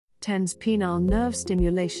10's penile nerve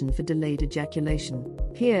stimulation for delayed ejaculation.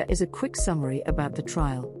 Here is a quick summary about the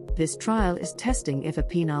trial. This trial is testing if a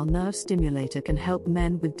penile nerve stimulator can help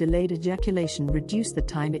men with delayed ejaculation reduce the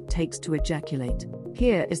time it takes to ejaculate.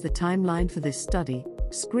 Here is the timeline for this study.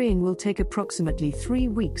 Screening will take approximately 3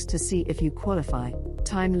 weeks to see if you qualify.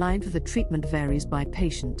 Timeline for the treatment varies by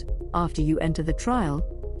patient. After you enter the trial,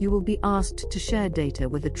 you will be asked to share data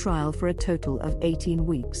with the trial for a total of 18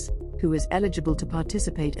 weeks. Who is eligible to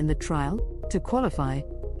participate in the trial? To qualify,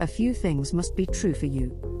 a few things must be true for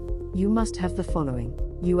you. You must have the following.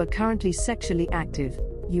 You are currently sexually active.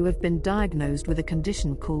 You have been diagnosed with a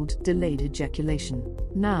condition called delayed ejaculation.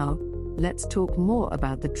 Now, let's talk more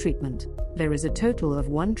about the treatment. There is a total of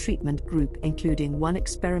 1 treatment group including 1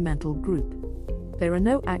 experimental group. There are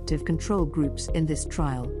no active control groups in this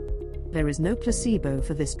trial. There is no placebo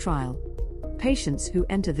for this trial. Patients who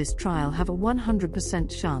enter this trial have a 100%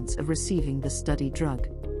 chance of receiving the study drug.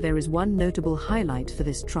 There is one notable highlight for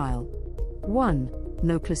this trial. 1.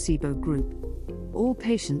 No placebo group. All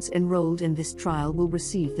patients enrolled in this trial will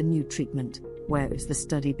receive the new treatment. Where is the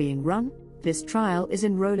study being run? This trial is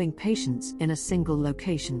enrolling patients in a single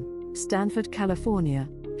location, Stanford, California.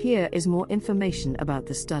 Here is more information about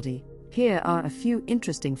the study. Here are a few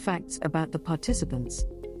interesting facts about the participants.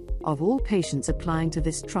 Of all patients applying to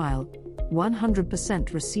this trial,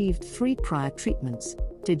 100% received 3 prior treatments.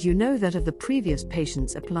 Did you know that of the previous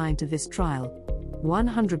patients applying to this trial,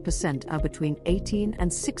 100% are between 18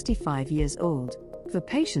 and 65 years old? For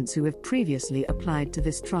patients who have previously applied to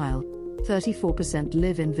this trial, 34%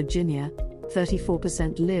 live in Virginia,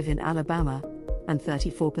 34% live in Alabama, and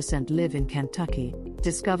 34% live in Kentucky.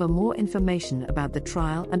 Discover more information about the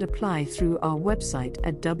trial and apply through our website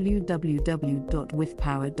at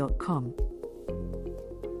www.withpower.com.